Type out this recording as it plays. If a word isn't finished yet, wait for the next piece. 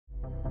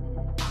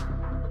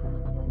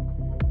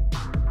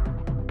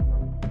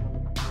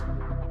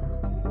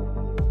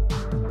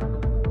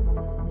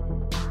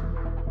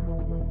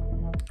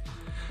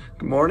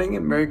Good morning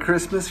and Merry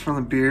Christmas from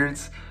the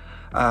Beards.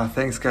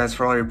 Thanks guys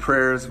for all your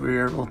prayers. We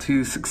were able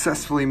to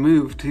successfully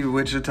move to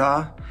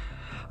Wichita.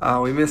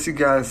 We miss you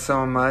guys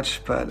so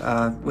much, but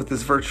with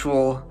this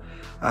virtual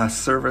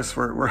service,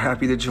 we're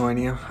happy to join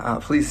you.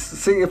 Please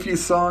sing a few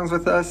songs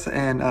with us,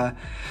 and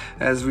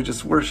as we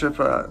just worship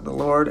the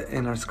Lord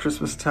in our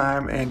Christmas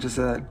time, and just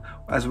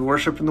as we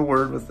worship in the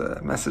Word with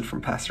a message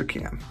from Pastor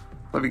Cam.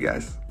 Love you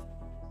guys.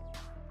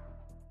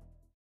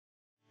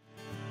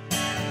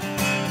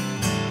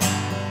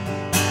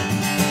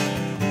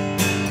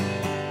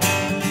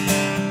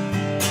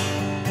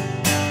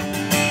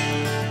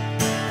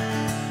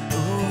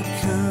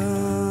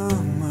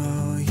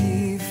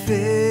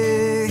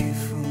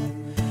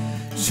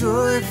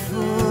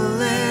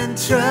 Joyful and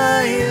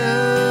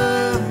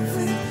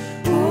triumphant,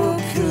 oh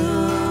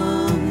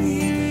come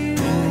ye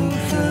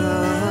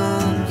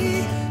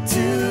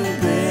to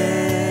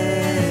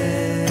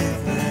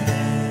Bethlehem.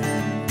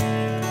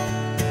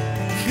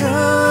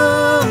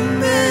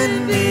 Come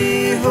and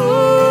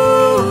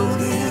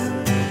behold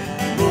him,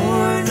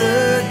 born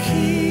the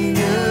King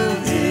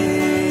of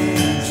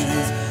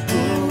ages.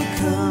 Oh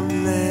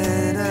come,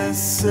 let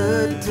us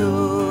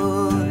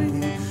adore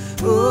him.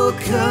 Oh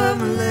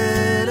come,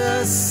 let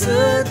us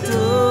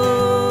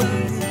adore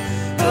him.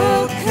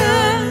 Oh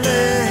come,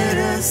 let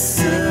us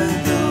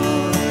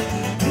adore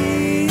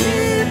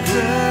in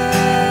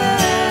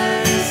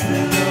Christ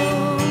the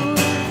Lord.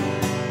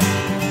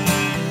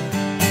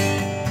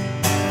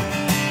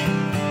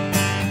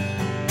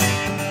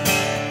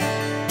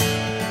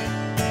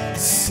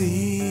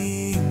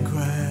 Sing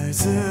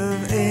choirs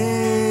of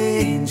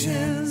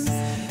angels,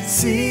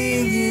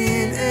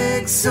 singing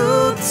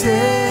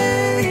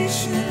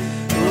exultation.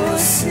 Oh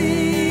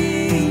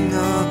sing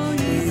all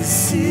ye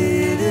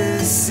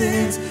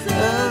citizens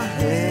of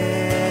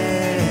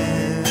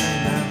heaven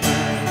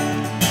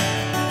above.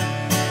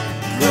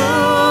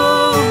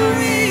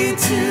 Glory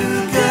to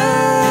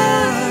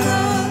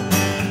God,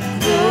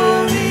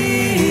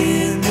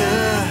 glory in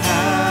the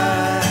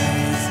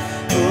highest.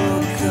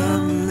 Oh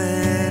come,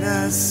 let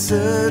us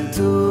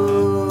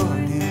adore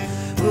him.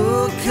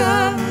 Oh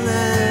come,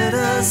 let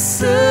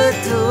us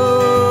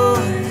adore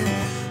him.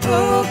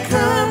 Oh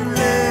come,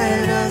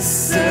 let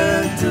us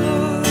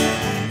adore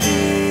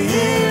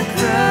in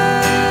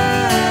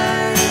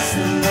Christ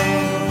the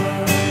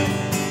Lord.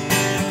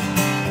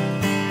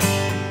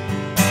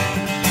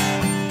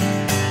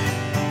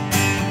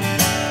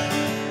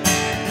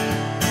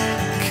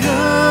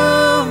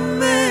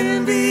 Come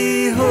and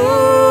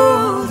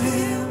behold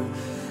him,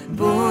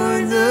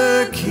 born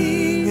the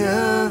King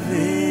of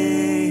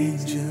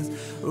angels.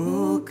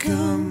 Oh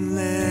come,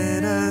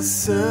 let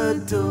us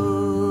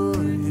adore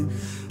him.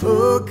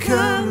 Oh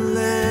come,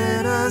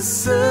 let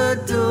us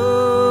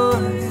adore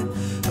him.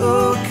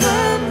 Oh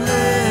come,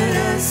 let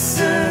us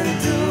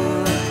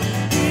adore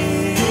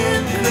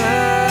in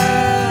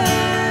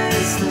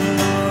Christ the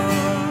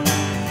Lord.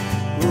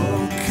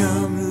 Oh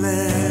come,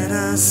 let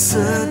us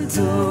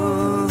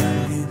adore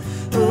him.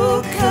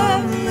 Oh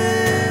come,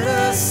 let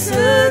us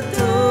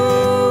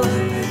adore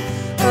him.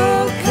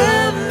 Oh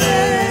come,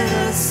 let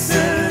us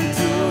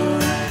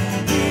adore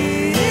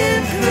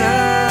in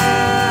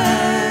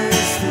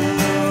Christ the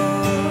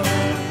Lord.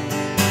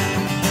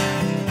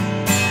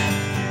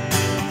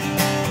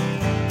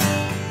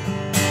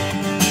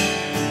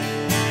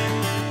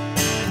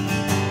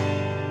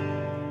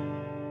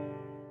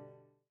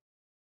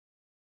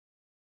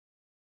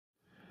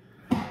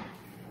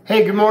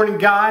 Hey, good morning,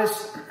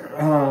 guys.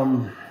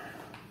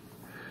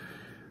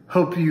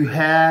 Hope you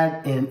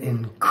had an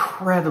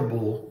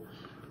incredible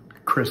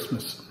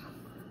Christmas.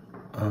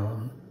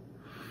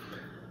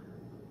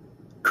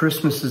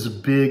 Christmas is a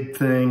big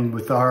thing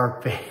with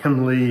our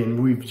family,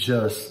 and we've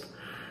just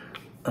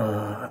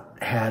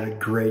had a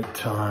great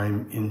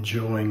time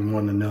enjoying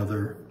one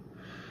another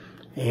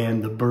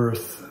and the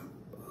birth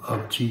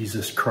of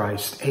Jesus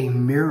Christ, a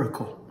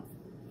miracle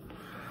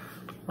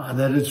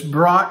that has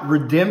brought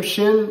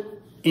redemption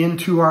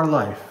into our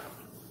life.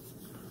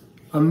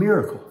 A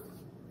miracle.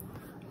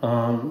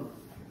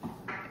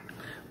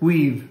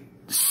 We've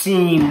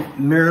seen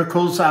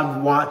miracles.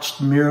 I've watched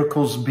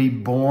miracles be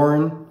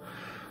born,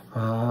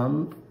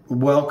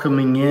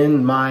 welcoming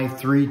in my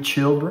 3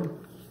 children.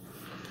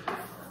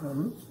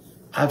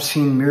 I've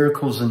seen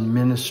miracles in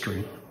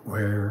ministry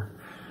where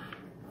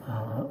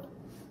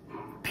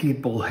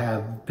people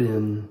have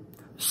been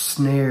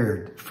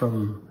snared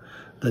from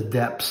the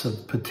depths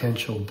of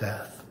potential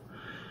death.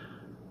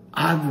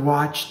 I've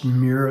watched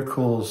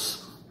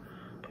miracles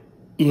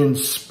in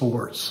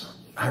sports.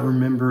 I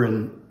remember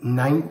in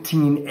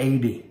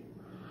 1980,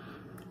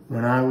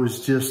 when I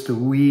was just a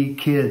wee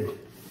kid,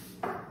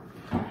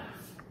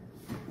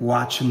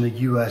 watching the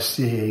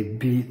USA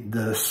beat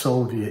the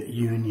Soviet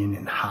Union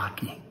in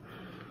hockey.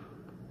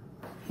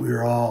 We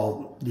were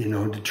all,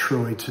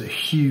 Detroit's a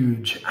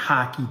huge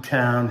hockey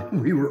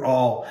town. We were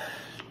all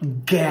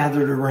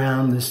gathered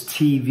around this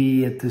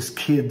TV at this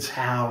kid's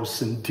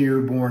house in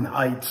Dearborn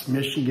Heights,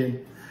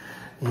 Michigan.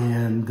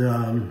 And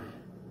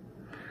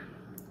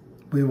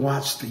We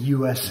watched the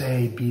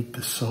USA beat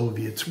the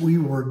Soviets. We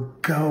were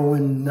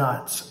going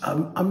nuts.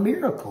 A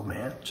miracle,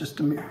 man, just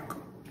a miracle.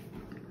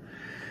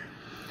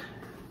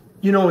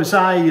 You know, as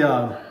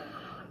I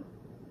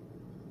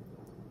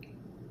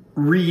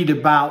read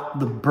about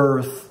the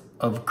birth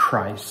of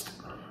Christ,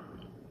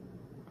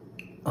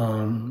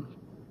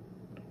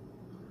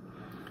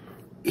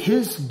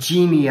 his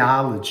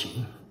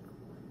genealogy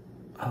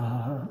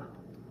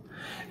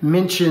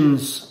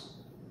mentions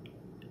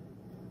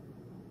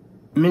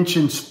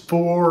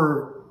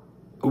 4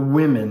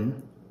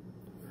 women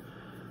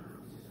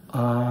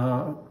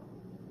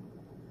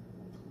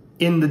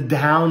in the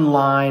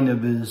downline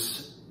of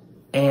his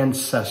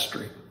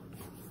ancestry.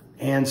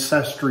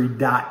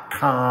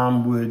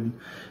 Ancestry.com would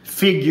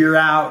figure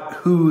out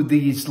who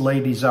these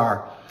ladies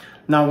are.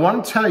 Now, I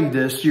want to tell you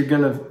this. You're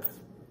going to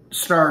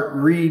start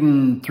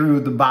reading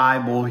through the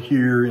Bible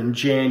here in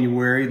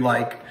January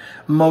like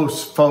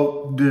most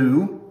folk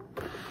do.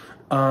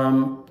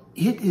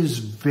 It is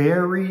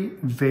very,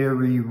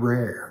 very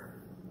rare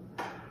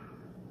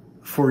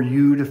for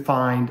you to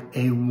find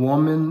a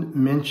woman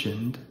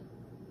mentioned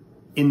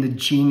in the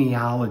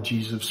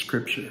genealogies of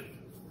Scripture.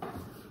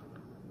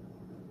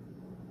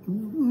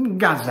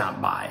 God's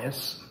not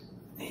biased.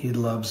 He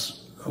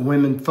loves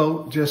women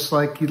folk just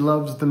like he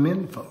loves the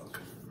men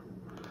folk.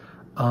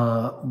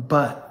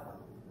 But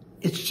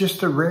it's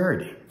just a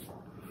rarity.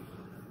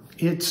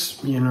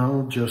 It's, you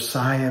know,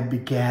 Josiah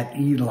begat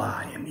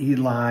Eli, and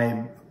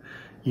Eli,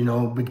 you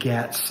know,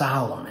 begat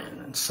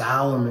Solomon, and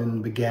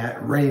Solomon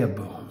begat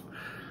Rehoboam.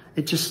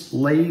 It just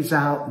lays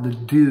out the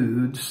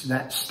dudes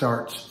that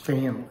starts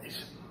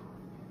families.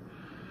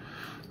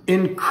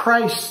 In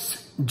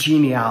Christ's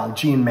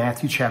genealogy in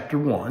Matthew chapter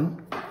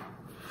 1,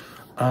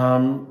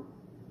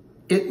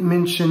 it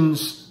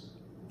mentions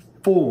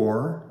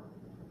 4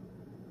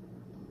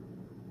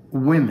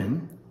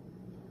 women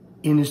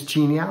in his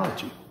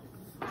genealogy.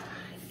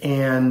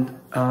 And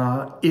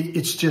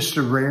it's just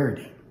a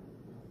rarity.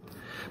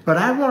 But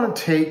I want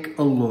to take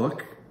a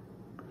look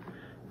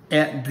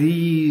at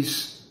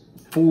these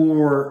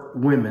 4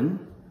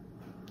 women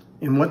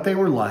and what they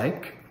were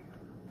like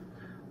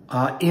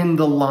in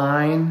the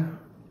line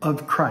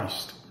of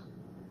Christ.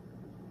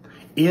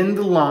 In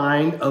the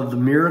line of the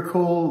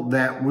miracle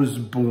that was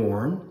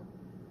born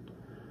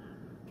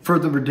for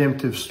the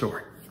redemptive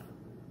story.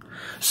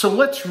 So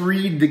let's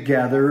read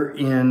together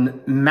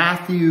in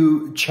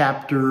Matthew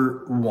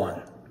chapter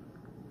 1,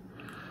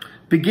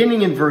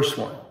 beginning in verse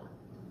 1.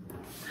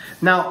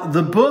 Now,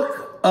 the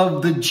book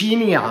of the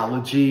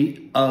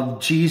genealogy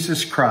of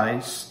Jesus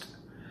Christ,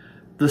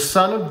 the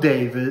son of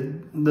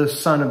David, the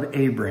son of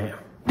Abraham.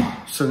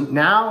 So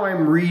now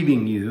I'm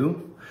reading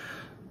you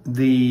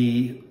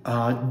the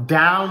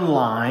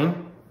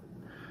downline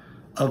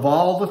of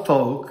all the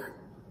folk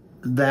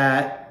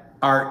that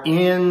are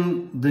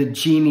in the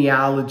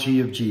genealogy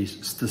of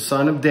Jesus, the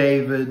son of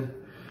David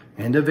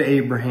and of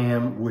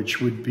Abraham, which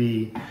would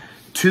be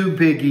 2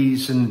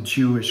 biggies in the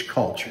Jewish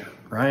culture,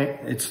 right?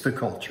 It's the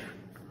culture.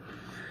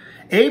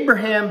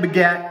 Abraham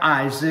begat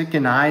Isaac,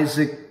 and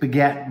Isaac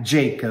begat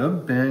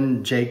Jacob,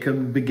 and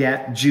Jacob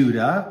begat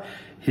Judah,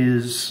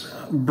 his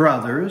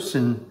brothers,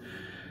 and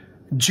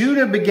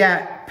Judah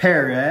begat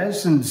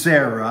Perez and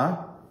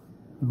Zerah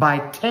by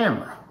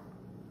Tamar.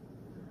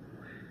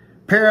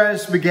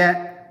 Perez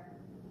begat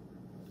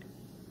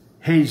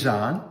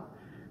Hezron.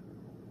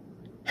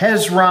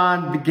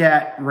 Hezron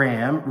begat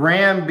Ram.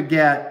 Ram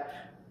begat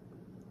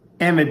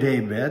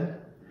Amminadab.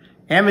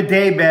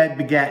 Amminadab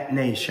begat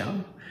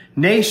Nahshon.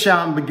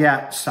 Nahshon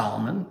begat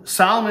Solomon.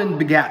 Solomon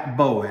begat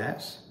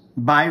Boaz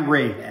by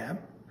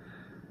Rahab.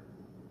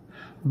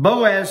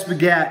 Boaz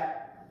begat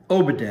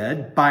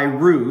Obed by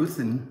Ruth.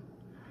 And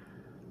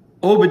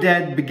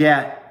Obed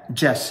begat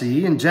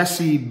Jesse. And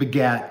Jesse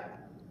begat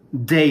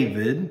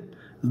David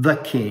the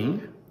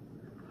king.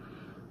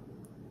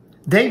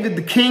 David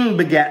the king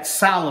begat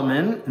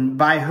Solomon, and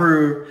by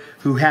her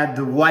who had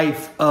the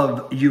wife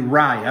of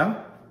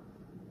Uriah.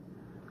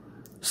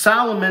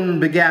 Solomon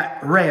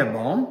begat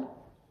Rehoboam.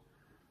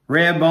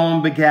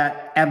 Rehoboam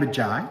begat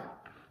Abijah.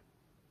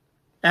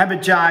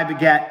 Abijah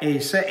begat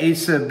Asa.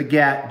 Asa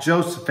begat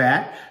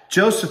Josaphat.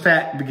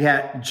 Josaphat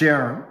begat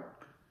Jeram.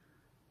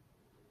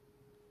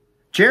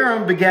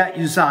 Jeram begat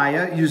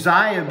Uzziah.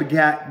 Uzziah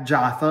begat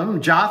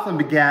Jotham. Jotham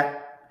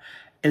begat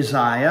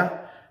Uzziah.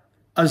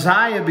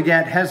 Uzziah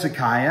begat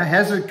Hezekiah.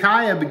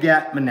 Hezekiah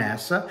begat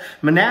Manasseh.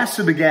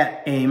 Manasseh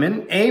begat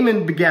Amon.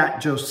 Amon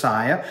begat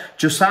Josiah.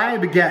 Josiah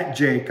begat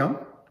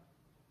Jacob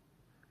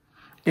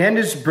and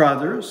his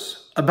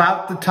brothers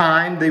about the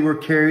time they were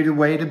carried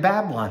away to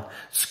Babylon.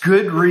 It's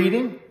good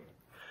reading.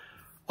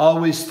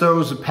 Always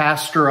throws a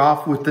pastor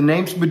off with the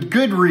names, but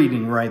good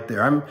reading right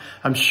there.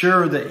 I'm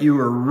sure that you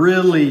are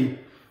really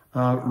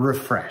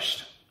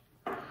refreshed.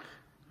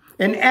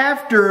 And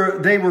after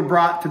they were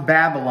brought to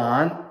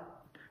Babylon,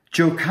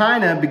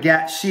 Jeconiah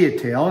begat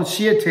Shealtiel, and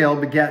Shealtiel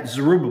begat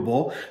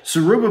Zerubbabel.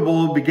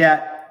 Zerubbabel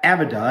begat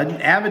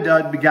Abidud.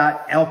 Abidud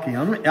begat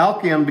Elkiam.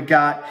 Elkiam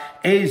begat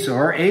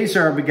Azor.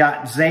 Azor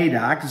begat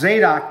Zadok.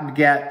 Zadok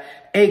begat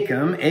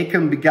Achim.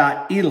 Achim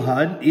begot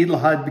Elihud.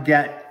 Elihud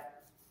begat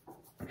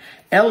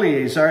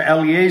Eleazar.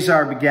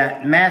 Eleazar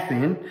begat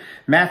Matthian.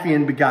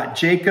 Matthian begot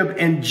Jacob.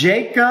 And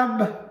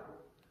Jacob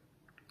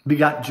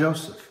begot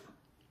Joseph,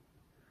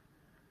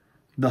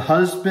 the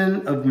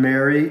husband of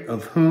Mary,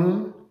 of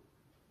whom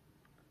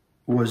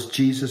was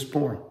Jesus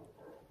born.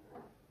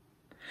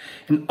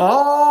 And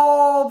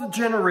all the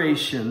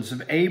generations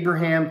of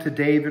Abraham to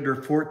David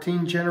are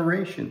 14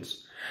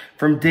 generations.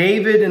 From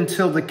David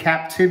until the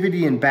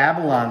captivity in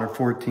Babylon are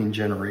 14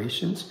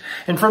 generations.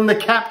 And from the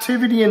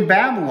captivity in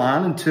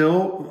Babylon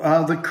until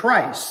the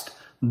Christ,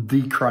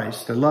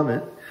 I love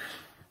it,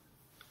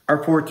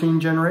 are 14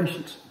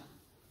 generations.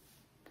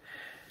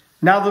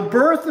 Now the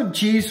birth of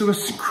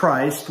Jesus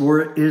Christ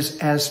is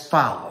as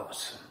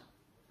follows.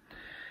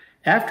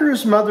 After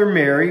his mother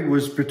Mary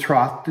was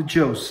betrothed to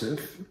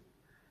Joseph,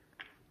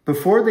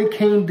 before they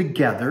came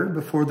together,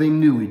 before they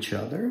knew each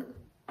other,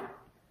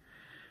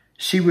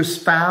 she was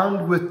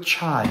found with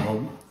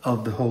child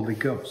of the Holy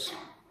Ghost.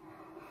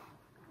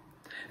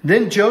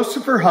 Then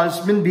Joseph, her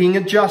husband, being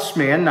a just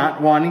man,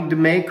 not wanting to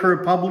make her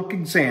a public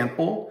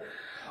example,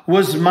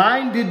 was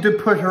minded to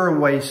put her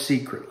away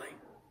secretly.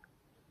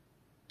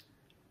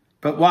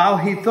 But while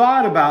he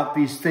thought about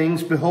these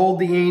things, behold,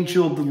 the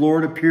angel of the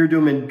Lord appeared to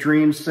him in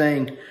dreams,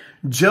 saying,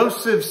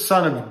 Joseph,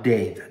 son of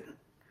David,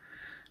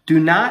 do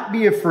not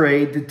be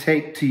afraid to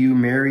take to you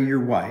Mary, your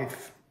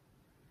wife.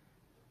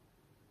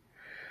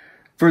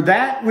 For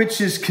that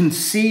which is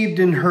conceived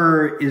in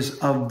her is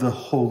of the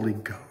Holy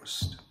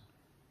Ghost.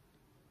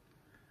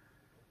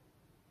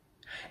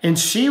 And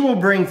she will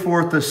bring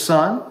forth a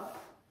son.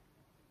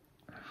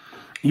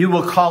 You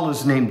will call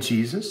his name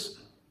Jesus,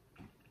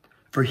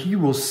 for he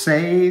will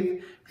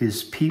save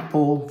his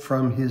people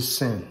from his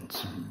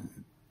sins.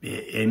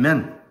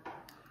 Amen.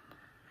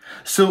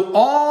 So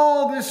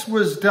all this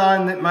was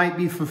done that might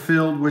be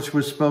fulfilled, which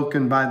was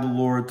spoken by the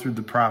Lord through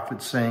the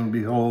prophet, saying,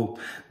 Behold,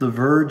 the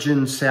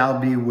virgin shall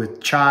be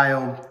with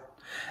child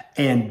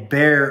and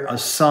bear a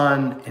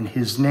son, and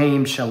his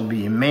name shall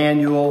be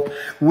Emmanuel,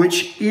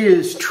 which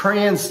is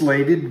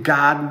translated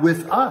God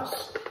with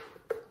us.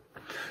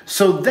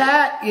 So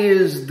that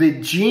is the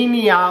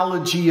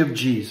genealogy of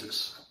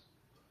Jesus.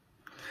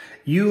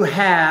 You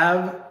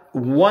have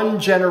one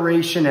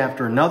generation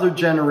after another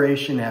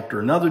generation after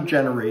another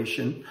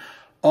generation,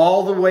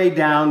 all the way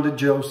down to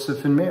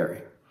Joseph and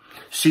Mary.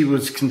 She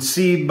was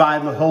conceived by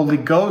the Holy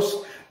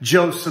Ghost.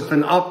 Joseph,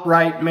 an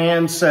upright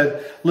man,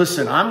 said,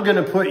 listen, I'm going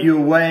to put you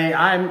away.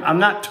 I'm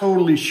not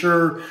totally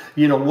sure,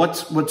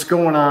 what's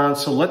going on.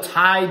 So let's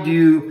hide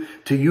you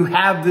till you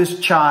have this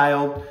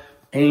child.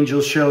 Angel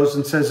shows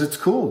and says, it's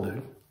cool,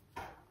 dude.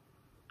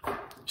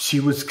 She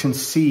was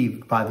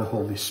conceived by the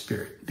Holy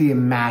Spirit, the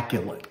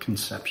Immaculate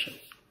Conception.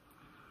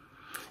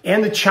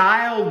 And the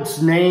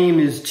child's name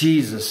is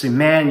Jesus,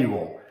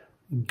 Emmanuel,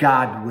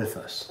 God with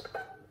us.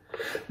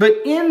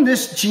 But in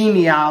this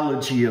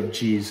genealogy of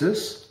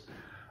Jesus,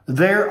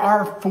 there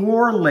are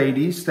 4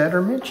 ladies that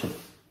are mentioned.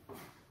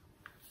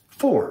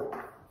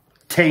 4.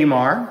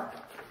 Tamar,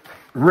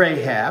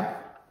 Rahab,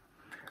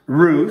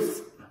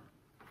 Ruth,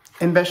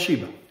 and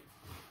Bathsheba.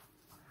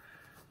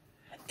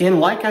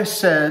 And like I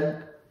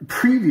said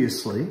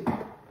previously,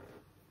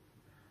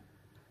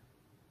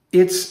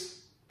 it's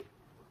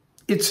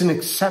an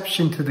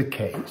exception to the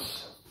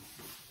case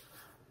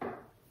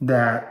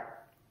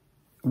that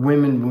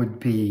women would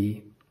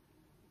be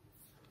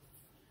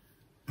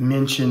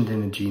mentioned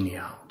in a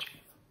genealogy.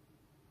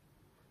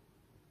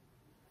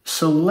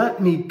 So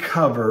let me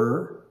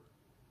cover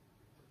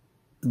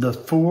the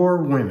 4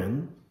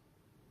 women,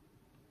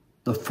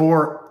 the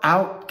 4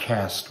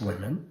 outcast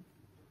women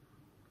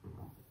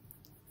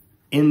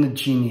in the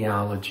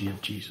genealogy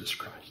of Jesus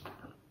Christ.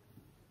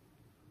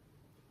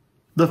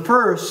 The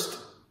first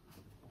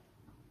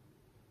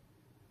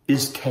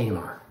is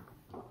Tamar.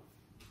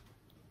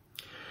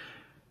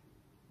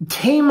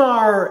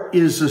 Tamar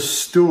is a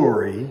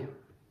story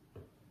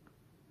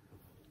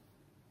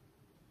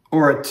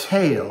or a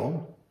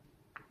tale,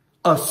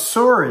 a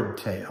sordid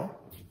tale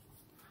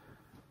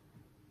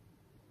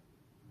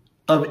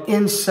of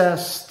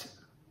incest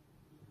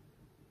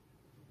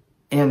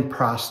and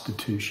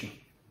prostitution.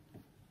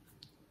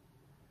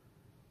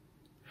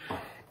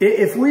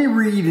 If we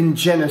read in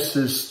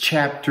Genesis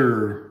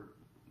chapter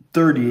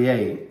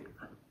 38,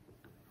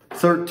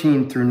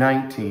 13 through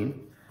 19,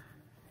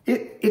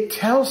 it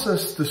tells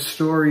us the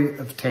story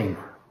of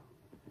Tamar.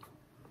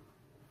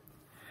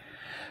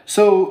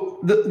 So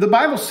the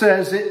Bible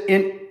says,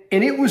 and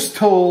it was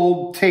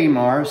told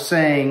Tamar,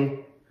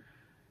 saying,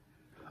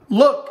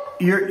 look,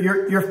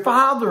 your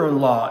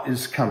father-in-law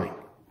is coming.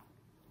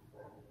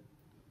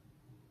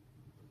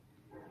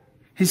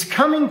 He's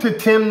coming to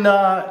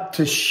Timnah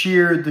to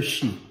shear the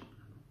sheep.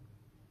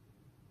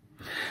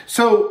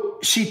 So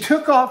she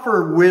took off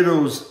her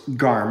widow's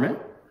garment.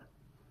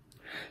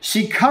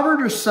 She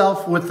covered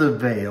herself with a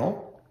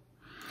veil.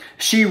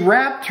 She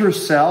wrapped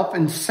herself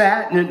and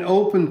sat in an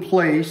open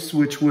place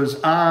which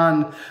was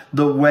on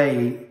the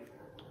way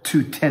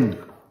to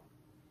Timnah.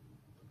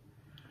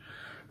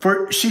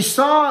 For she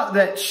saw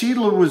that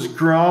Shelah was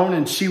grown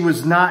and she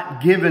was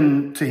not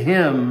given to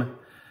him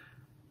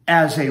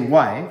as a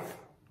wife.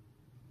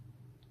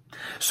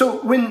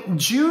 So when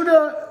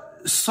Judah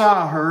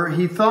saw her,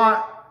 he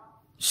thought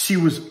she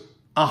was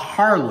a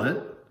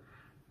harlot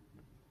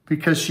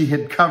because she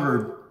had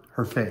covered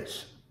her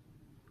face.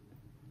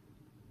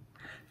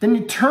 Then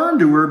he turned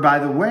to her by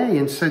the way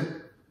and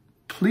said,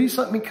 "Please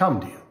let me come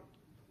to you."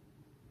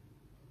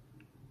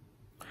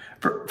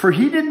 For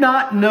he did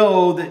not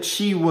know that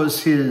she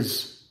was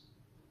his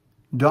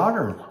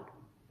daughter-in-law.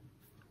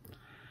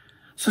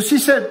 So she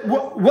said,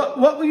 what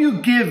will you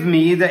give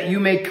me that you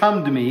may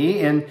come to me?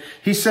 And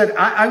he said,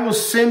 I will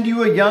send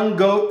you a young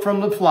goat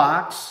from the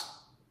flocks.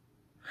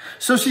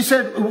 So she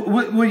said,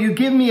 will you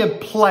give me a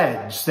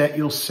pledge that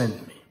you'll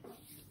send me?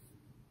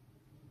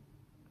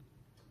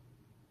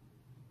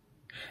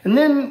 And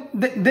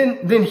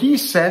then he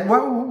said,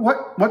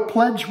 what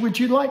pledge would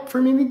you like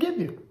for me to give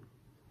you?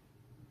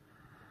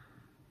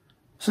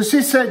 So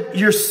she said,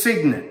 your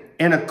signet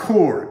and a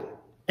cord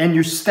and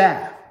your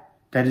staff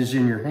that is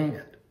in your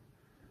hand.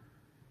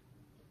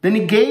 Then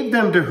he gave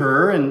them to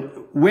her and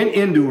went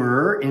into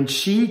her, and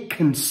she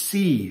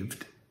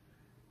conceived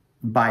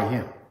by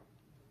him.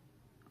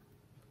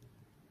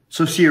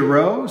 So she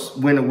arose,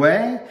 went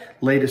away,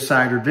 laid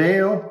aside her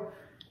veil,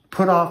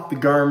 put off the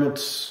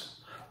garments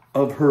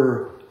of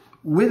her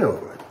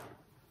widowhood.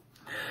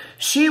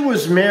 She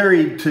was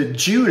married to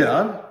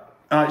Judah.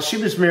 She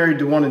was married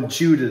to one of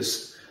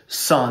Judah's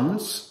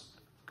sons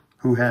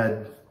who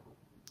had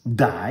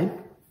died.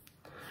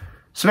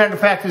 As a matter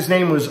of fact, his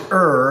name was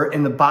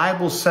and the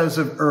Bible says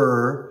of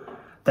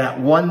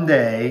that one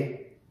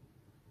day,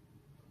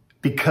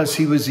 because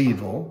he was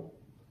evil,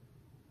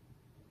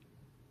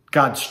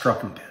 God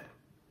struck him dead.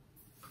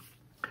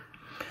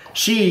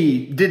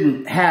 She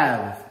didn't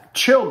have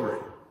children.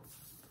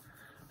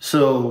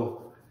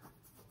 So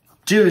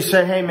Judah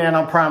said, hey man,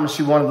 I'll promise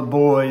you one of the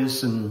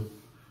boys. And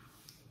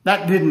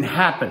that didn't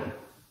happen.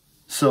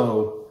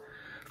 So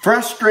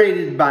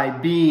frustrated by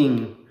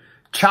being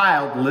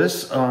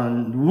childless,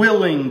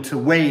 unwilling to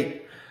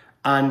wait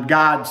on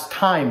God's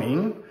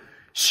timing,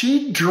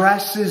 she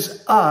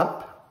dresses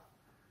up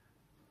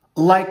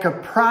like a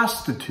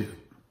prostitute.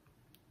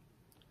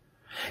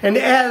 And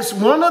as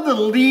one of the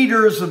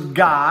leaders of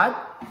God,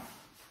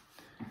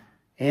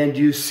 and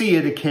you see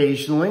it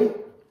occasionally,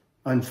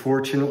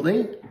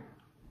 unfortunately,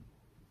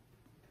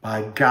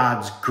 by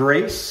God's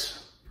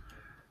grace,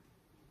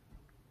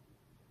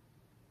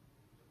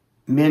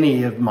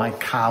 many of my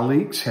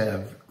colleagues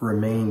have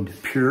remained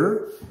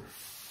pure.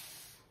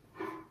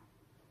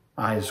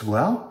 I as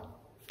well,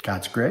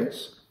 God's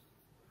grace.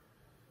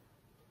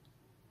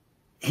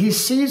 He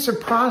sees a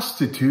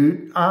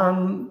prostitute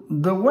on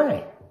the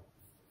way.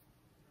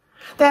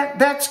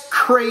 That's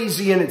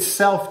crazy in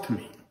itself to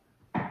me.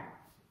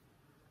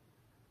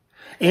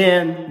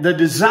 And the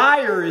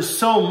desire is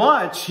so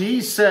much,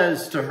 he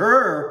says to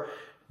her,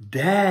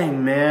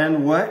 dang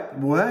man, what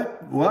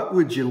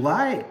would you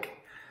like?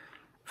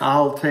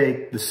 I'll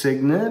take the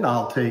signet,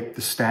 I'll take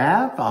the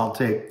staff, I'll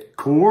take the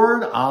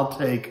cord, I'll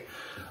take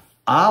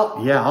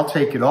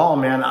it all,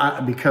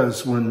 man.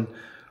 Because when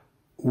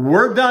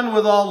we're done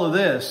with all of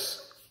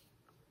this,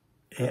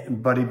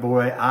 buddy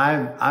boy,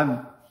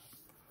 I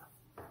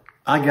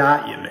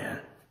got you,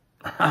 man.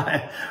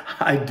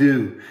 I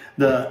do.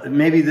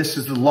 Maybe this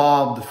is the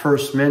law of the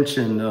first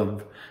mention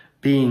of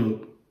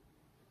being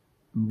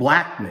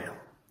blackmailed.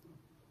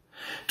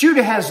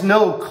 Judah has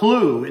no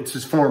clue it's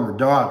his former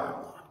daughter.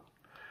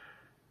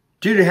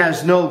 Judah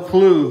has no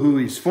clue who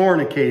he's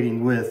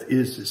fornicating with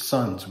is his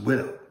son's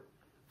widow.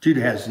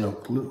 Judah has no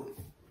clue.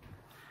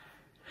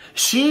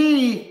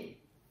 She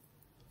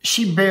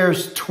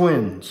bears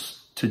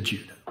twins to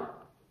Judah.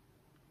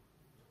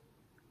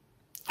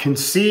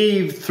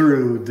 Conceived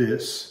through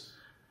this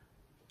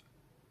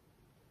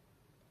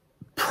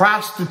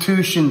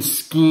prostitution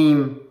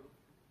scheme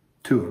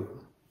to him.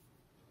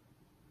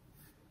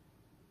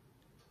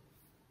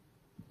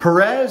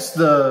 Perez,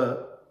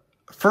 the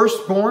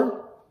firstborn,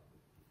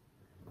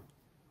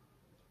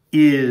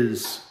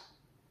 is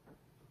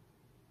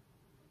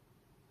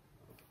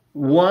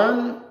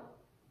one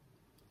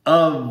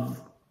of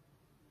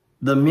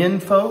the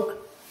menfolk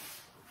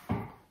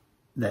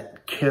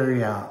that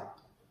carry out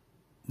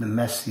the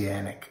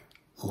messianic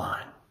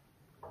line.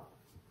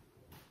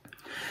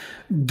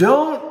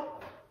 Don't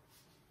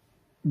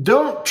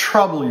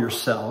trouble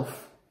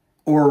yourself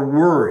or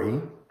worry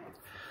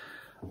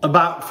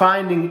about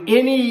finding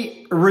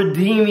any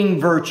redeeming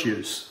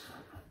virtues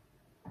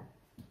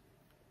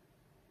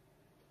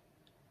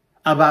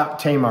about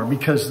Tamar,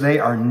 because they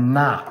are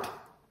not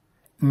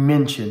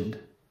mentioned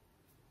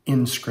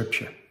in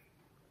Scripture.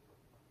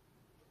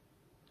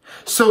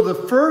 So the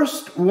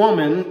first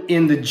woman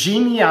in the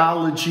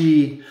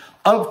genealogy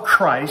of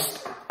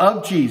Christ,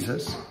 of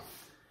Jesus,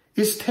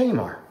 is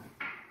Tamar.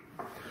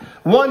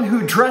 One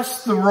who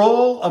dressed the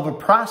role of a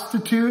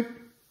prostitute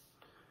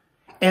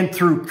and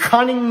through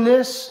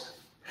cunningness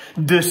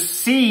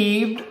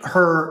deceived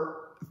her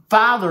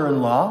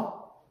father-in-law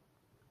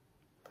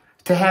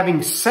to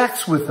having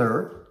sex with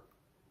her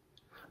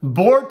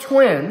bore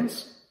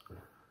twins,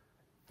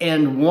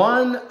 and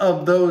one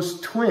of those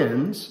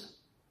twins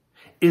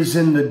is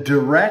in the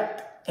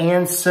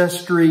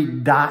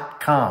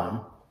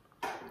directancestry.com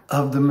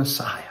of the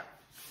Messiah.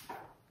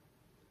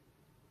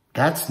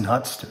 That's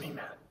nuts to me,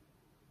 man.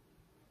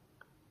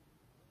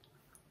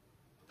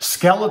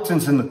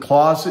 Skeletons in the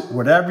closet,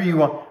 whatever you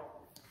want.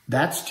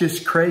 That's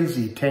just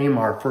crazy.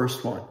 Tamar,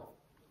 first one.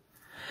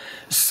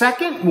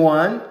 Second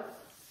one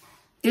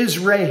is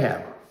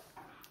Rahab.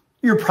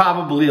 You're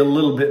probably a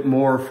little bit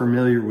more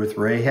familiar with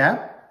Rahab.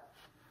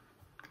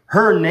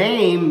 Her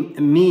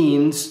name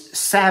means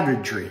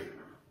savagery.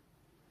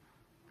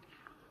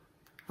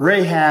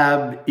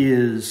 Rahab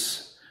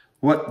is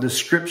what the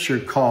scripture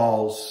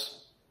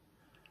calls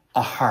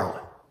a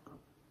harlot.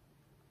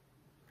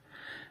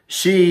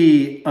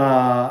 She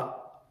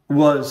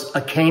was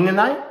a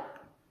Canaanite,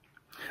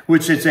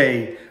 which is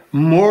a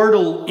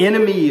mortal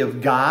enemy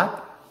of God.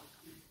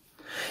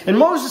 And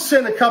Moses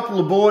sent a couple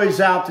of boys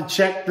out to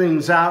check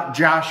things out,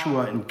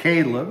 Joshua and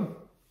Caleb.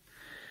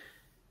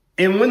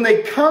 And when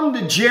they come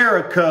to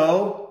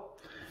Jericho,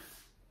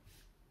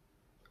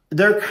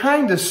 they're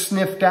kind of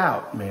sniffed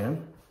out,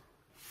 man.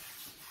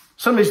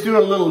 Somebody's doing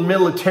a little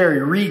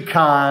military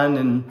recon,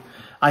 and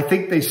I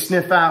think they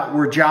sniff out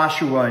where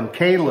Joshua and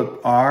Caleb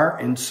are.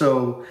 And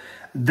so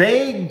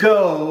they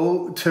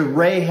go to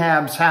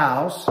Rahab's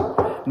house,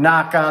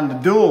 knock on the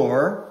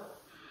door,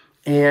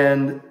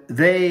 and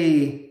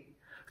they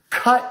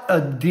cut a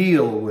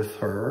deal with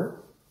her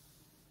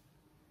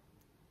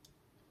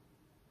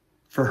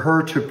for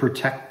her to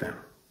protect them.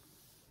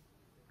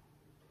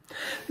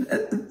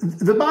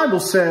 The Bible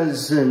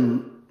says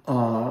in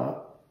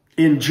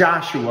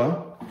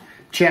Joshua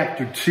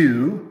chapter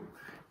 2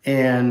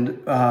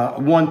 and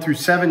 1 through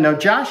 7, now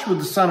Joshua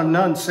the son of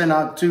Nun sent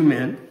out 2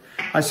 men.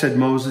 I said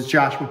Moses,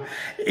 Joshua,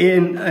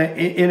 in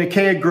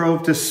Acacia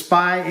Grove to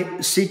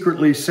spy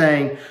secretly,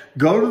 saying,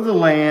 go to the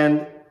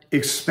land,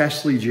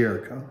 especially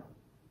Jericho.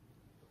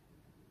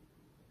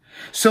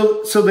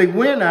 So they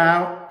went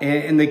out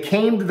and they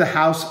came to the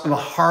house of a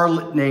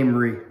harlot named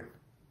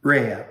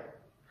Rahab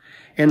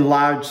and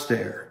lodged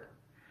there.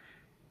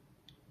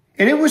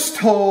 And it was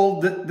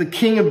told that the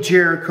king of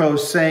Jericho,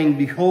 saying,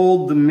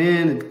 behold, the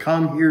men had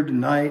come here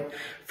tonight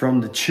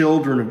from the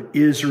children of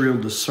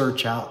Israel to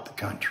search out the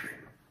country.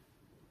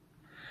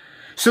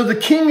 So the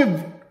king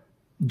of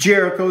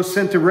Jericho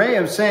sent to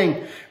Rahab,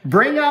 saying,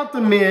 bring out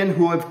the men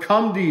who have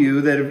come to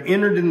you, that have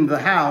entered into the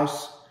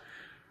house,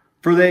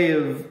 for they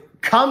have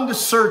come to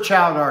search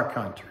out our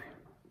country.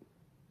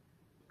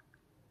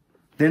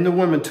 Then the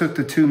woman took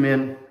the 2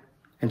 men,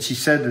 and she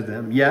said to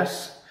them,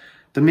 yes,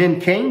 the men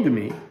came to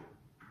me,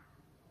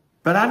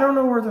 but I don't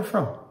know where they're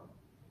from.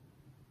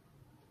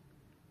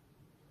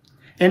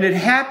 And it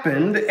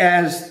happened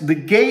as the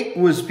gate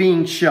was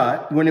being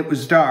shut, when it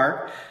was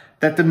dark,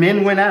 that the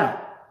men went out.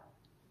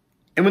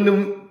 And when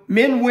the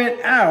men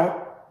went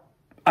out,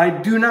 I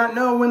do not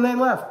know when they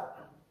left.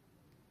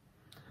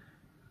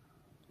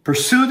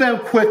 Pursue them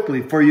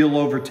quickly, for you'll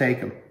overtake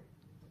them.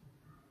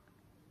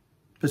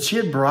 But she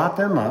had brought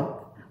them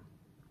up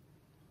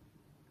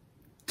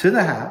to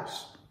the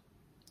house,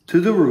 to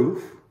the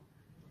roof,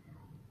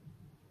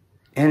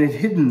 and had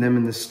hidden them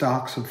in the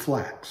stalks of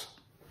flax,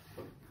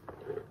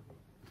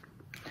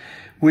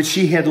 which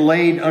she had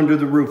laid under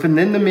the roof. And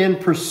then the men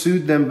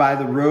pursued them by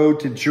the road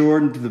to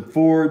Jordan, to the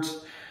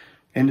fords.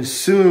 And as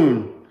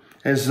soon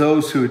as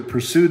those who had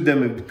pursued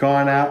them had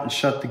gone out and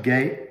shut the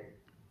gate,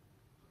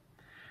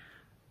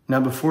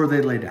 now before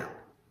they lay down,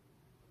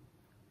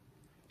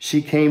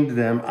 she came to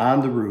them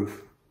on the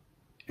roof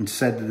and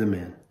said to the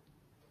men,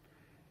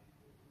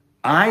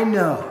 I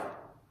know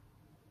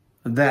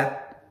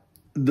that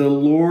the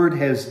Lord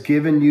has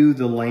given you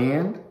the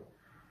land,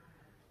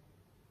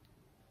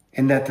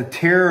 and that the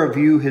terror of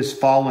you has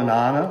fallen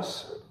on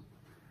us,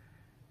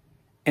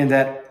 and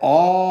that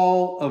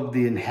all of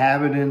the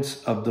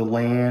inhabitants of the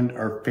land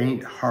are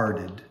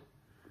faint-hearted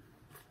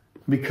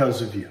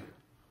because of you.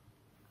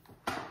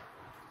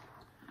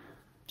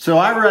 So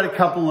I read a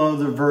couple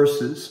other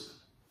verses.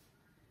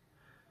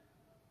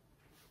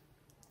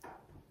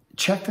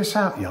 Check this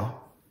out, y'all.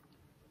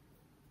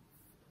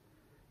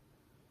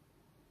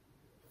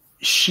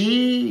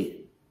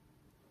 She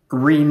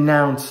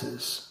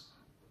renounces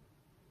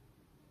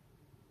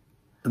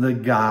the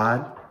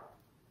God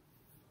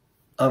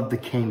of the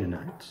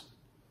Canaanites.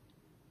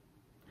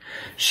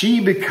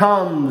 She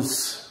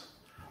becomes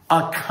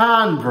a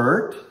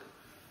convert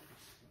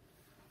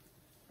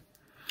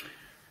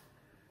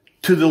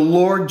to the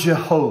Lord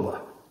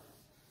Jehovah.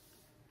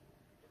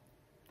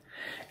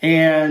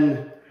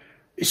 And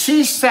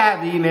she's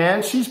savvy,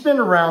 man. She's been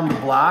around the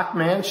block,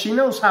 man. She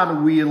knows how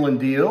to wheel and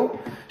deal.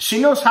 She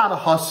knows how to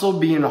hustle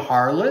being a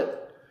harlot.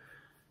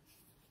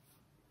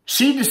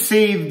 She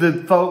deceived the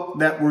folk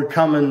that were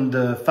coming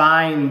to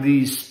find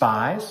these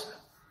spies.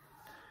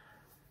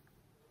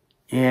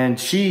 And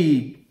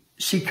she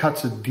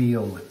cuts a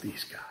deal with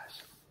these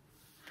guys.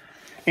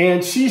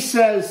 And she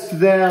says to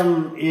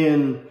them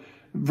in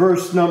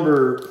verse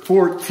number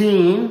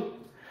 14,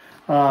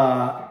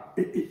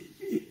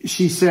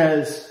 she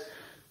says,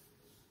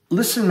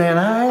 listen, man,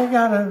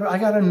 I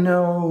gotta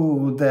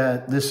know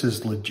that this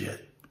is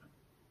legit.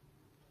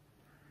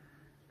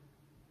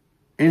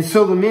 And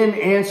so the men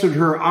answered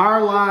her,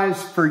 our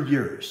lives for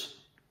yours.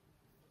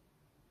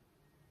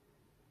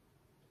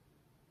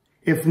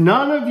 If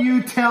none of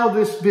you tell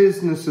this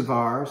business of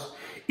ours,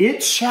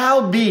 it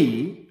shall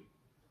be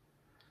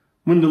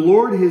when the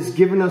Lord has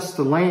given us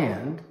the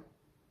land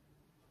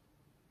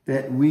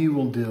that we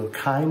will deal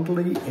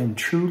kindly and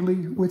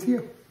truly with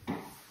you.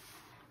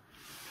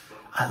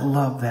 I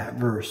love that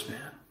verse,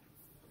 man.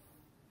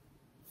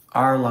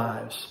 Our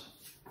lives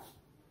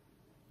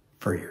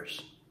for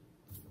yours.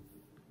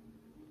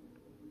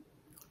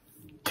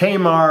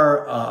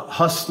 Tamar, a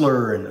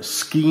hustler and a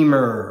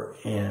schemer,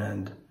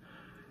 and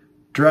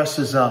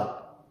dresses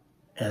up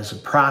as a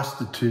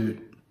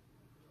prostitute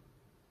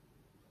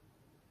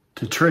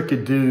to trick a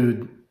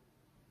dude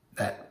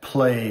that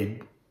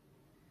played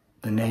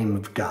the name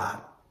of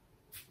God,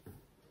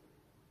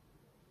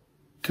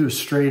 to a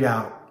straight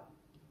out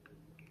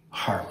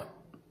harlot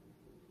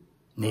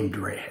named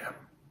Rahab.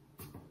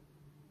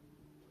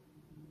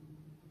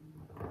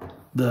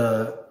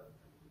 The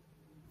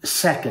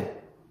second,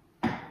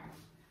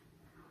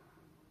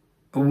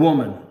 a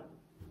woman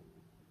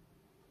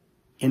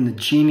in the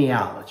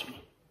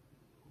genealogy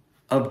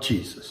of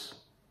Jesus,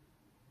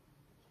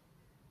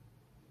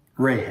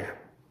 Rahab.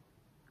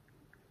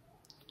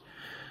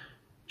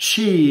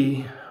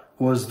 She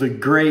was the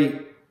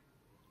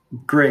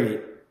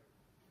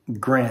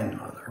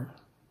great-great-grandmother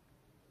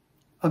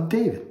of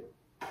David.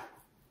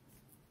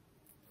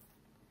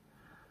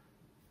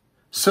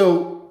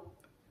 So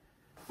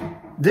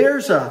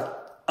there's a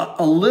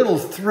little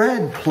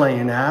thread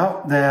playing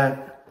out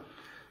that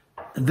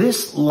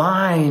this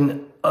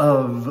line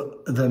of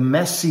the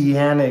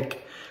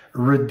messianic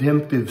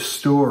redemptive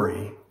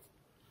story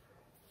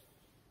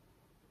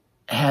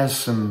has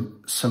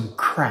some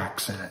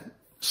cracks in it,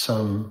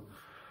 some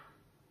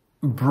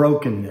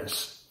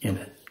brokenness in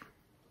it,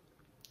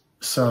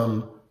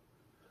 some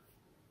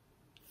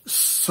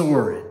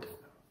sordid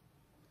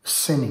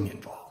sinning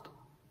involved.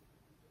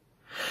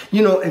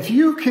 You know, if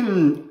you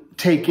can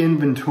take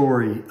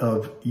inventory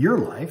of your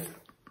life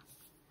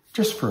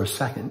just for a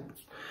second,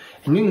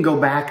 and you can go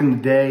back in the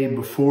day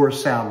before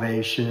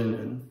salvation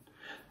and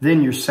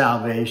then your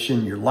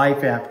salvation, your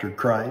life after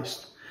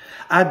Christ,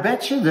 I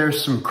bet you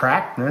there's some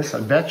crackness.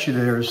 I bet you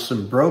there's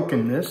some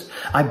brokenness.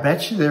 I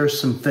bet you there's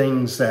some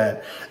things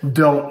that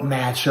don't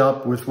match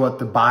up with what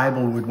the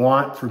Bible would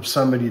want for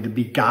somebody to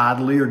be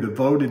godly or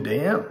devoted to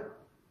Him.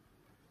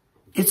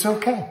 It's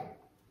okay.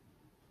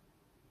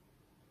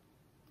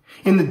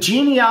 In the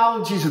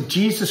genealogies of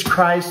Jesus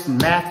Christ in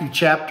Matthew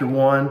chapter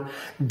 1,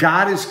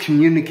 God is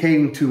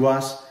communicating to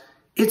us,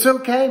 it's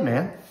okay,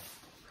 man.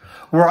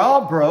 We're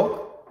all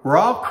broke. We're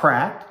all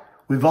cracked.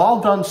 We've all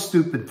done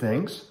stupid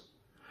things.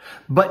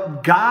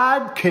 But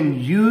God can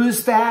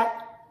use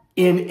that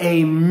in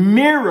a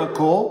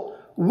miracle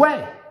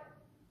way.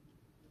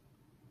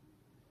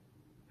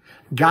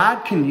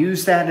 God can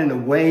use that in a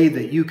way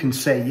that you can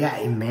say, yeah,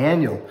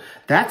 Emmanuel,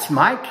 that's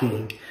my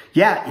King.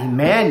 Yeah,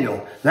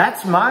 Emmanuel,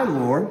 that's my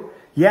Lord.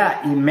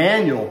 Yeah,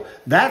 Emmanuel,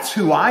 that's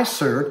who I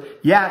serve.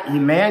 Yeah,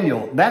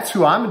 Emmanuel, that's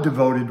who I'm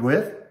devoted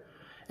with.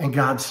 And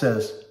God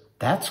says,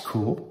 that's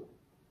cool.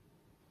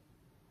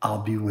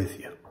 I'll be with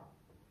you.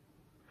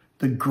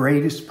 The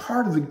greatest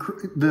part of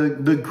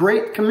the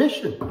Great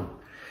Commission.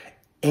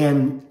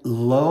 And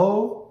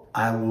lo,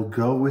 I will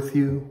go with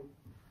you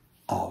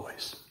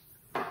always.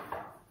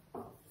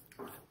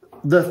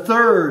 The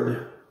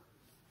third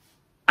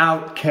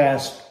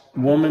outcast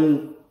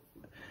woman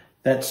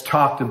that's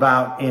talked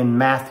about in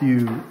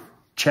Matthew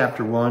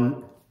chapter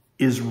 1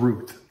 is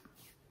Ruth.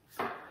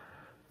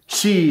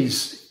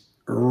 She's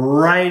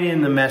right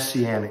in the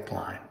messianic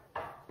line.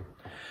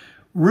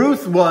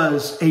 Ruth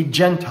was a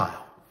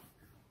Gentile,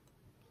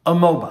 a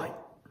Moabite.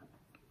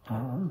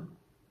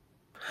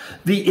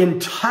 The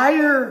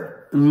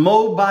entire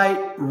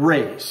Moabite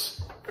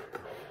race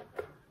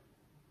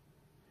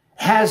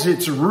has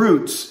its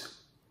roots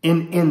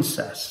in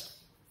incest.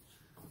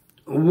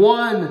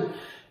 One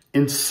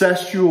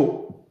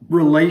incestual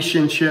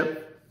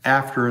relationship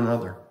after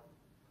another.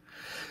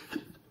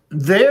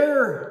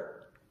 Their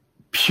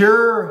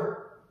pure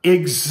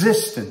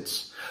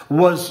existence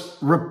was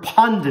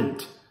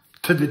repugnant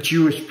to the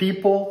Jewish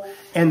people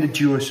and the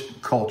Jewish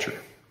culture.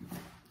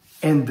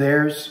 And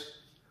there's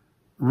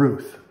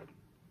Ruth,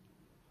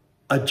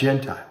 a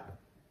Gentile,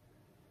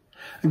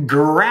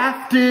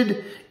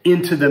 grafted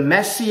into the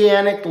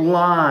messianic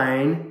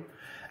line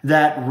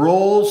that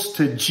rolls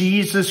to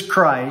Jesus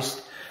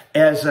Christ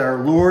as our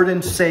Lord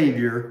and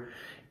Savior,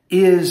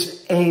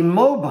 is a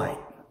Moabite.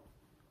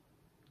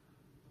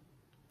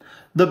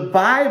 The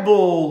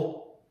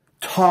Bible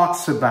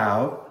talks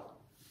about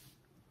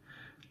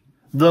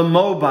the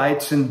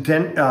Moabites in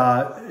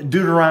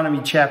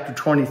Deuteronomy chapter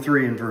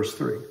 23 and verse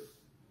 3.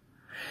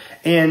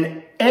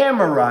 An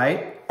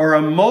Amorite or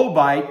a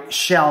Moabite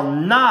shall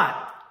not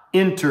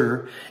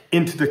enter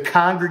into the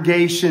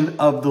congregation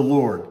of the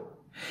Lord.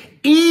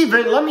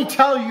 Even, let me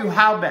tell you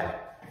how bad.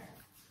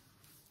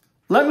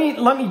 Let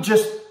me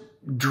just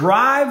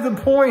drive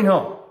the point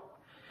home.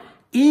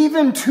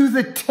 Even to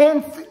the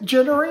 10th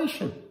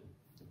generation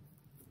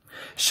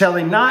shall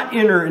they not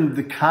enter into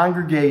the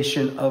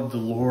congregation of the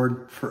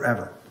Lord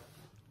forever.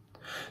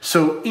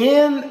 So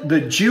in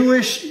the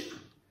Jewish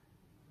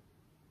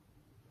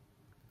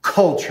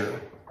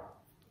culture,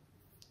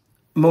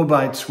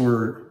 Moabites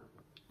were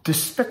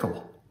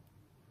despicable.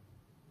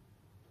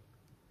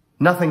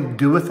 Nothing to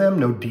do with them,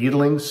 no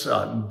dealings,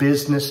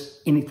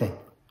 business, anything,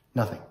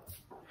 nothing.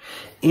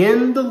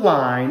 In the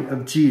line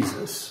of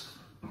Jesus,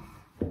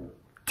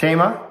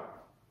 Tamar,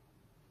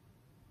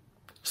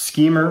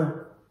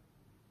 schemer,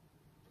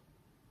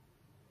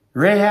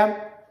 Rahab,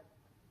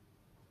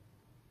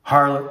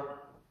 harlot,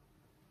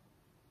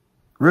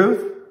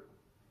 Ruth,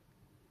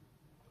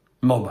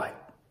 Moabite.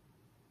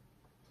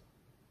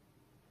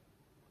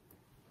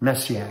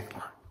 Messianic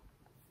line.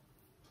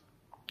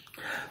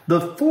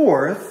 The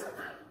fourth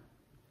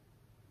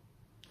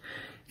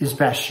is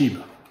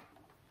Bathsheba.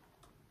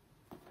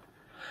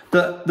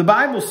 The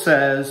Bible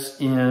says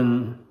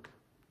in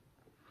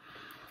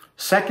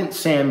 2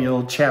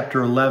 Samuel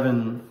chapter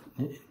 11,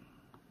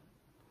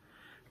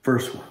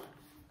 verse 1.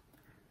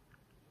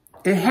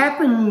 It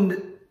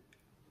happened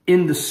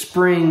in the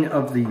spring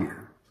of the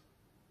year,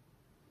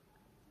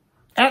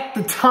 at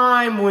the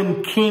time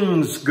when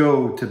kings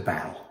go to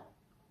battle,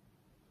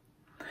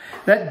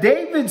 that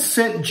David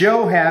sent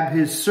Joab,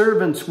 his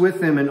servants,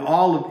 with him and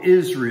all of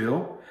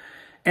Israel,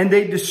 and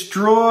they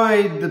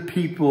destroyed the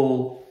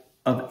people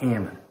of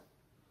Ammon.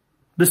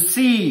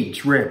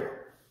 Besieged Rabbah.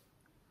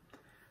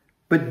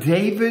 But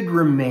David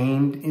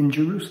remained in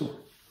Jerusalem.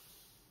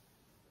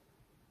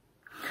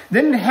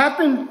 Then it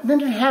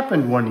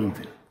happened one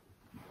evening.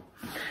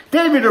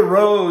 David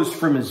arose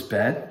from his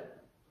bed,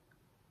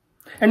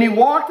 and he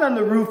walked on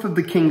the roof of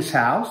the king's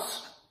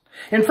house.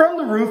 And from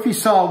the roof he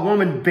saw a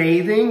woman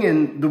bathing,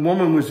 and the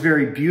woman was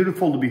very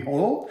beautiful to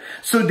behold.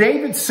 So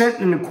David sent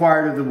and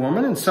inquired of the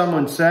woman, and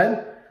someone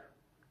said,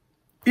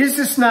 "Is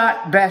this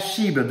not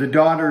Bathsheba, the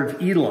daughter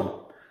of Elam,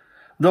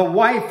 the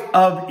wife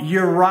of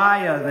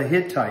Uriah the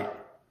Hittite?"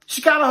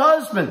 She's got a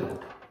husband.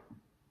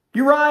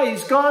 Uriah,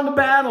 he's gone to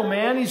battle,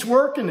 man. He's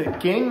working it,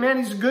 king. Man,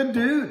 he's a good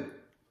dude.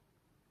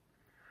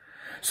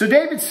 So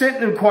David sent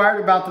and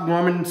inquired about the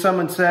woman, and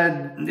someone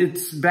said,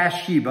 "It's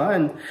Bathsheba."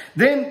 And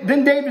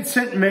then David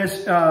sent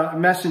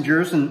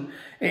messengers and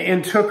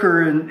took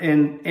her,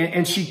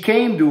 and she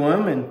came to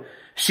him, and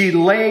she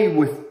lay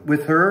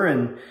with her,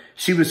 and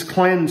she was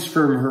cleansed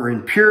from her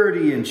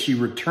impurity, and she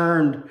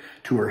returned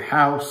to her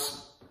house.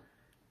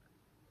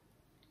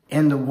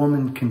 And the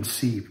woman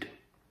conceived.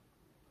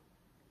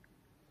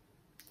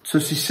 So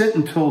she sent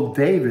and told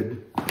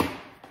David,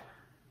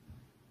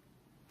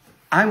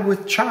 "I'm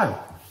with child."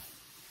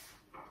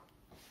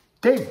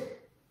 David.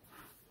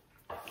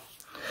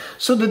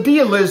 So the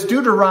deal is,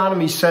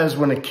 Deuteronomy says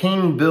when a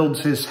king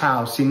builds his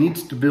house, he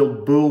needs to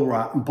build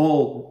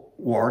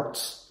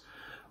bulwarks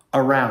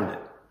around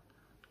it.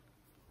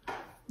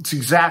 It's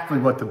exactly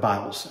what the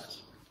Bible says.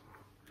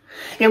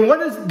 And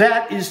what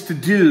that is to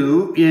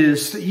do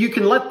is you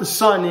can let the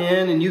sun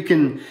in, and you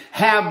can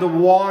have the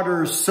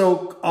water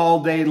soak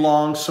all day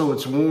long so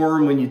it's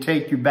warm when you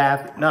take your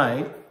bath at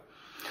night.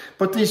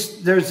 But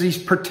there's these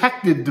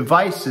protective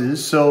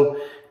devices so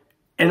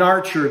an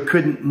archer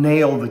couldn't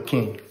nail the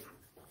king.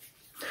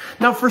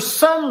 Now, for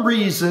some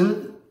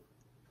reason,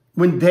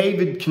 when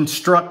David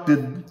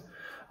constructed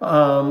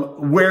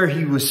where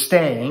he was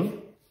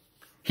staying,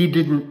 he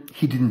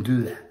didn't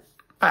do that.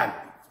 I have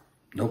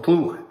no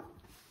clue why.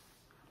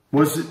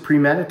 Was it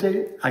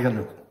premeditated? I got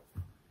no clue.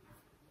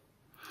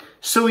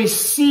 So he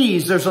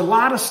sees there's a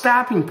lot of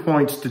stopping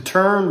points to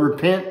turn,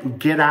 repent, and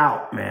get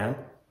out, man.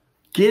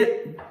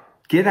 Get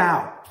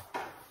out.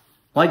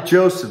 Like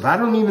Joseph. I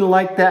don't even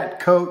like that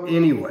coat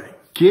anyway.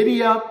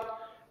 Giddy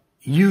up,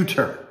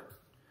 U-turn.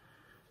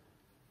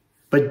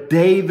 But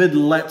David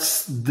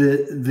lets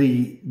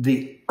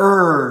the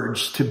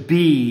urge to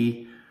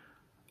be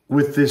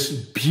with this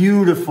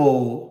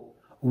beautiful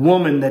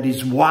woman that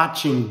he's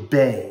watching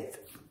bathe.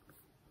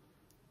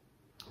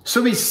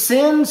 So he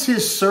sends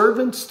his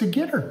servants to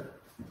get her.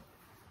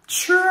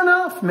 Sure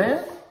enough,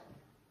 man.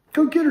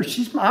 Go get her.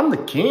 I'm the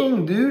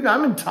king, dude.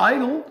 I'm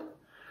entitled.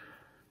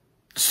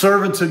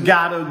 Servants have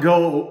got to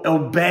go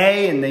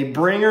obey, and they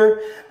bring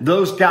her.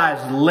 Those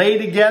guys lay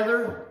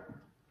together,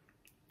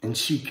 and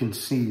she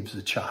conceives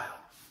a child.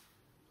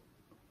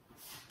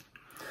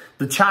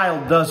 The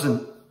child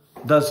doesn't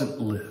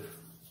live.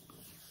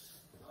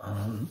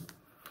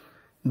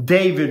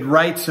 David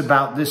writes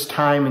about this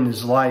time in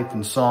his life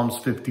in Psalms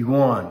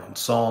 51 and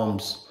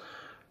Psalms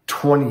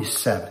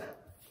 27.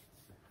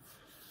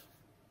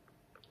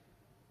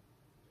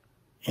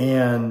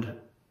 And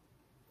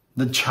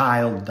the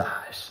child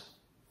dies.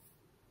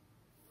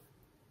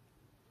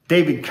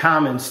 David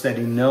comments that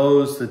he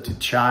knows that the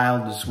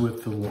child is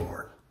with the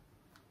Lord.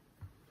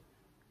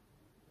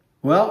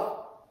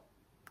 Well,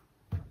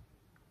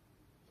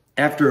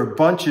 after a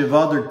bunch of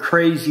other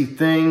crazy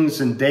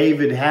things and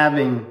David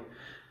having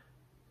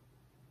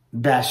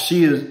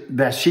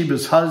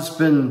Bathsheba's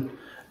husband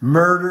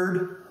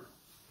murdered,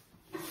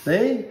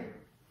 they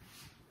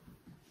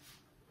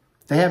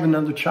have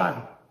another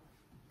child.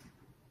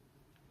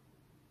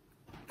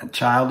 That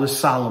child is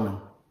Solomon,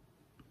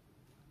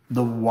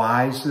 the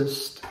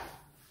wisest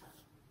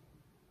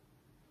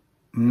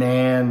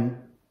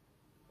man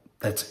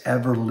that's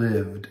ever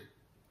lived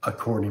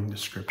according to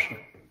Scripture.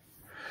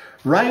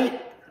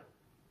 Right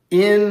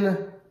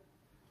in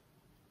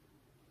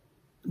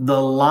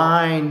the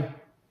line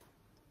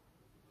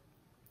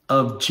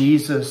of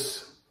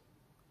Jesus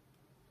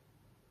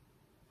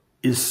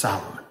is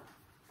Solomon.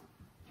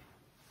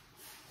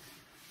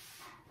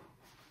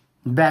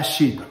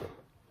 Bathsheba,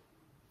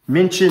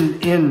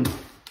 mentioned in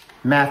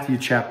Matthew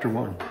chapter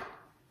 1.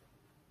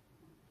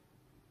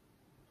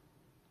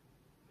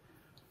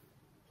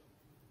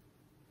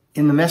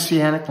 In the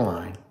Messianic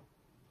line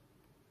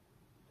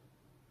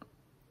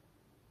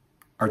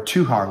are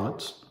two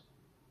harlots,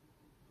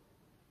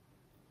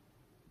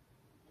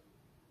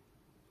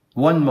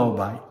 one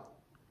Moabite,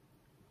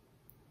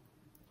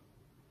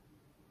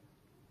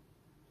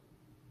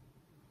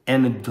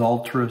 an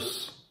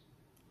adulterous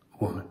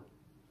woman.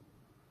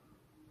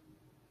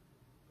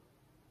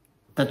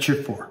 That's your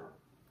four.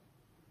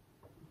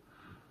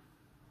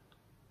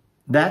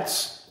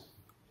 That's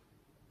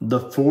the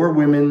four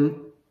women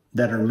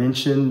that are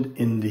mentioned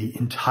in the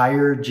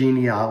entire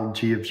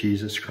genealogy of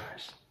Jesus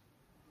Christ.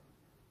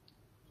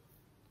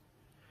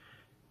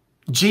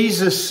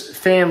 Jesus'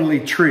 family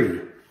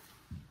tree,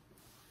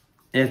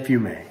 if you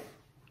may,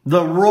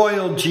 the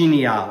royal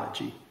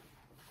genealogy,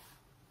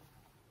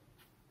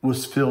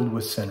 was filled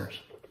with sinners.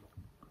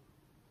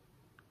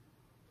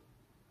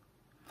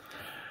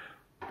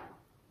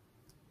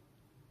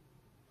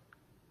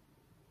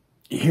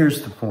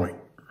 Here's the point.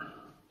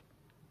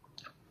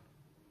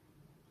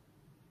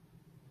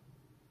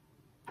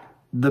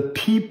 The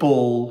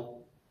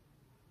people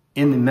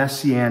in the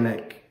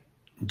Messianic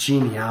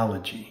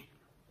genealogy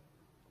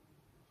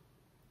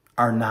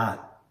are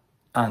not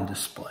on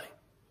display.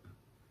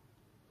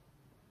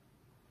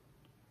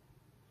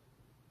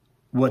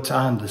 What's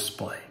on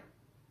display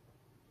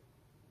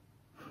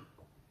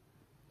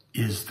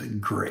is the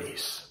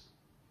grace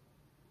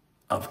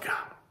of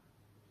God.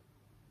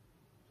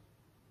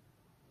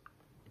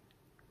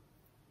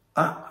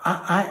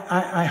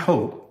 I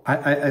hope,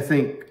 I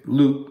think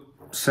Luke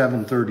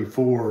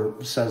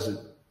 7:34 says it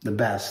the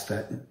best,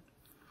 that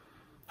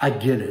I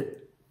get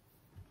it,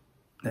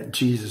 that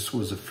Jesus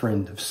was a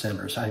friend of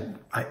sinners. I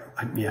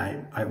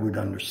would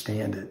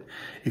understand it,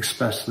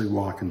 especially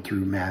walking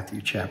through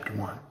Matthew chapter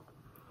 1.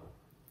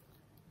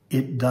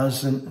 It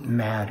doesn't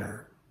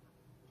matter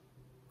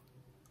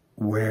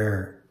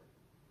where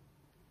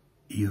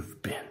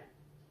you've been.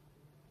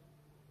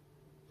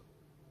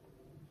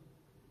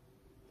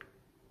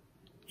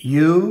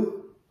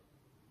 You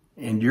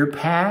and your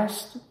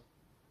past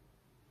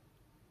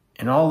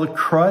and all the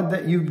crud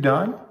that you've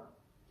done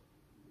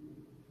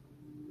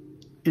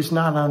is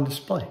not on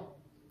display.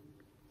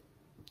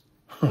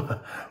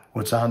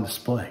 What's on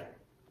display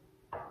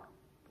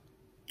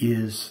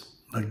is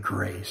the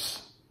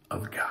grace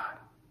of God.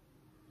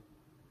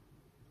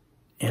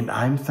 And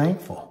I'm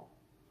thankful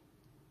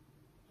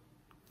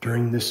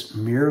during this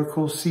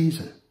miracle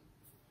season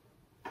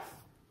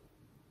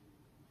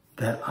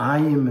that I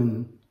am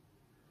in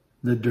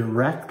the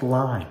direct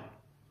line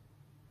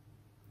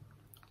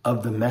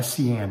of the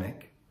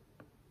Messianic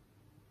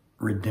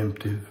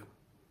redemptive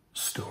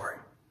story.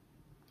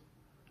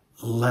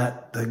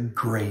 Let the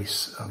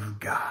grace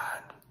of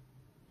God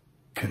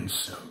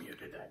consume you.